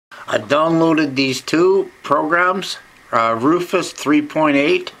I downloaded these two programs, Rufus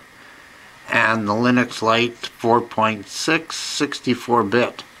 3.8 and the Linux Lite 4.6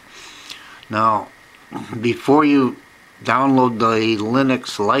 64-bit. Now, before you download the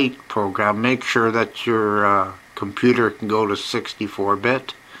Linux Lite program, make sure that your computer can go to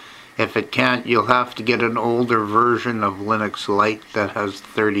 64-bit. If it can't, you'll have to get an older version of Linux Lite that has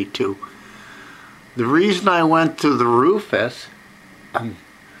 32. The reason I went to the Rufus,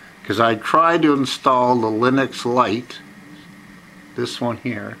 because I tried to install the Linux Lite, this one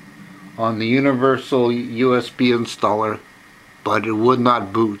here, on the universal USB installer, but it would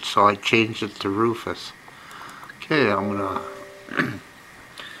not boot, so I changed it to Rufus. Okay, I'm gonna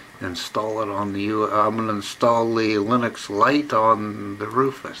install it on the I'm gonna install the Linux Lite on the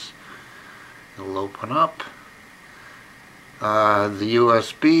Rufus. It'll open up. The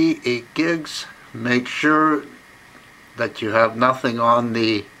USB 8 gigs. Make sure that you have nothing on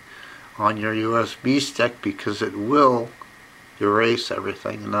your USB stick, because it will erase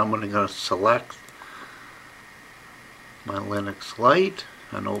everything. And I'm going to select my Linux Lite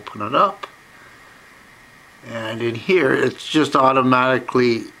and open it up. And in here, it's just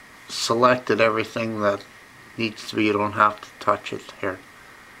automatically selected everything that needs to be. You don't have to touch it here.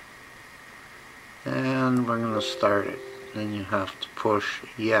 And we're going to start it. Then you have to push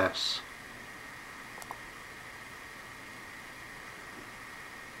yes.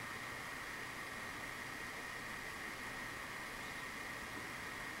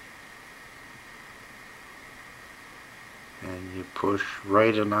 And you push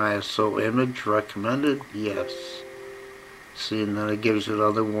write an ISO image recommended, yes. See, and then it gives you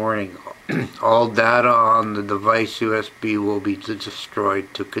another warning. All data on the device USB will be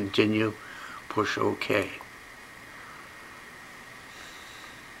destroyed. To continue, push OK.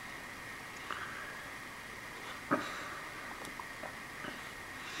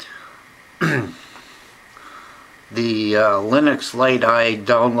 The Linux Lite I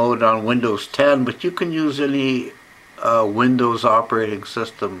downloaded on Windows 10, but you can use any Windows operating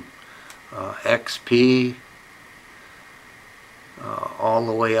system, XP, all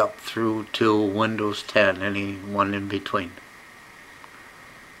the way up through to Windows 10, any one in between.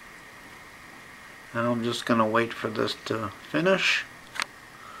 And I'm just going to wait for this to finish.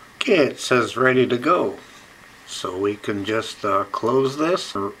 Okay, it says ready to go. So we can just close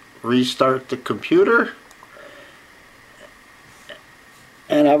this, restart the computer.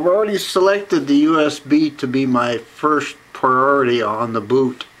 And I've already selected the USB to be my first priority on the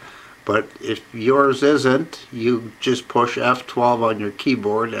boot. But if yours isn't, you just push F12 on your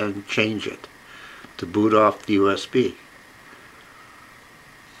keyboard and change it to boot off the USB.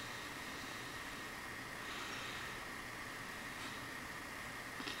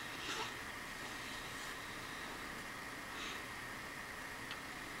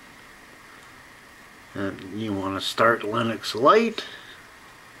 And you want to start Linux Lite.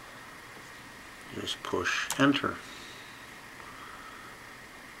 Just push enter.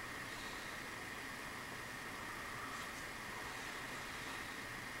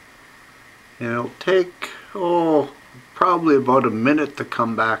 And it'll take, probably about a minute to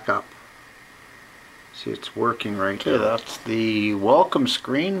come back up. See, it's working right now. That's the welcome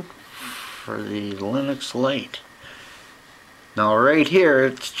screen for the Linux Lite. Now right here,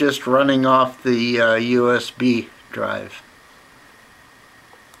 it's just running off the USB drive.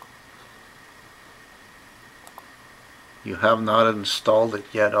 You have not installed it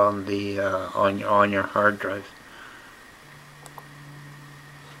yet on the on your hard drive.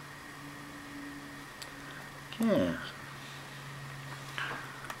 Yeah.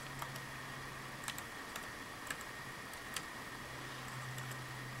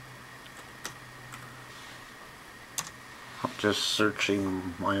 I'm just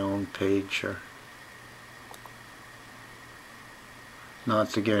searching my own page here. Not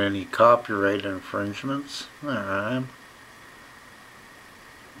to get any copyright infringements. There I am.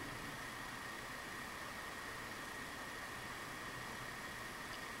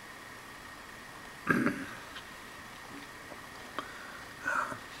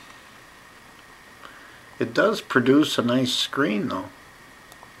 It does produce a nice screen though.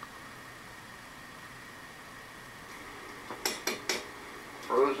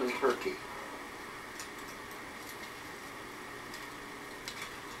 Frozen turkey.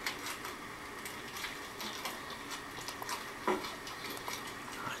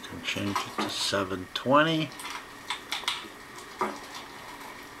 I can change it to 720.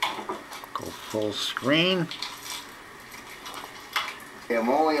 Go full screen. Okay, I'm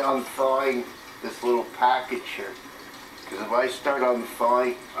only unthawing this little package here, because if I start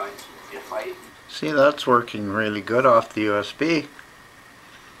unthawing, see, that's working really good off the USB.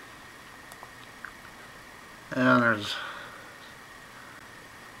 And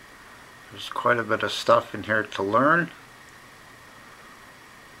there's quite a bit of stuff in here to learn.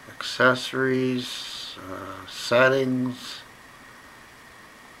 Accessories, settings,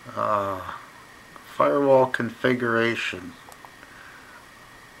 firewall configuration.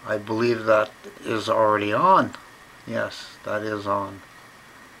 I believe that is already on. Yes, that is on,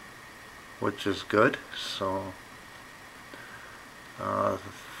 which is good. So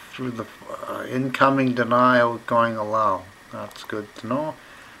through the incoming denial, going allow. That's good to know.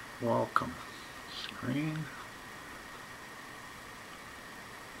 Welcome screen.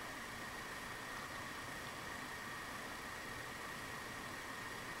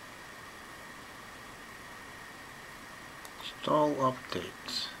 Install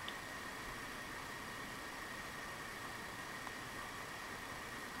updates.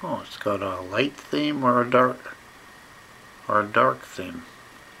 Oh, it's got a light theme or a dark theme.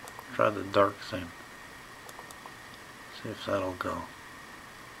 Try the dark theme. See if that'll go.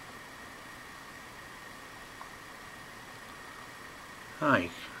 Hi,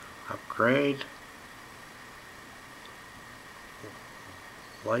 upgrade.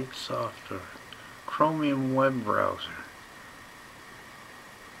 Lite software. Chromium web browser.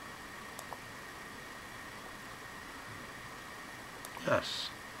 Yes.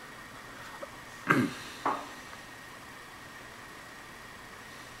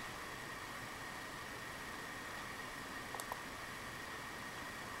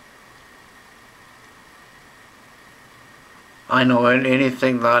 I know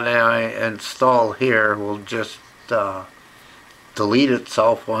anything that I install here will just delete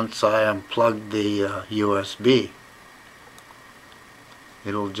itself once I unplug the USB.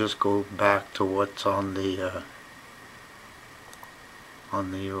 It'll just go back to what's on the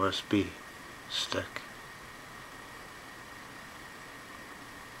USB stick.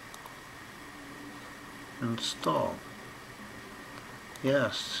 Install.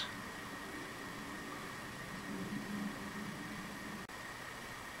 Yes.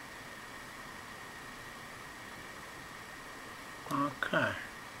 Okay.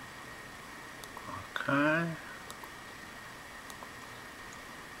 Okay.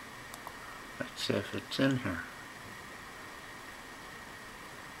 Let's see if it's in here.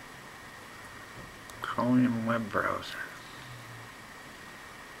 Chromium web browser.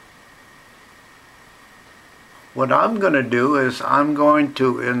 What I'm going to do is I'm going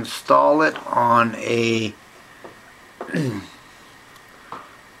to install it on a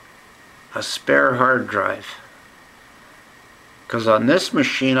spare hard drive. Because on this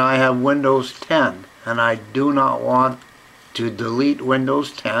machine I have Windows 10 and I do not want to delete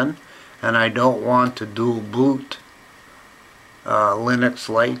Windows 10 and I don't want to dual boot Linux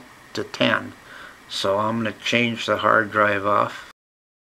Lite to 10. So I'm going to change the hard drive off.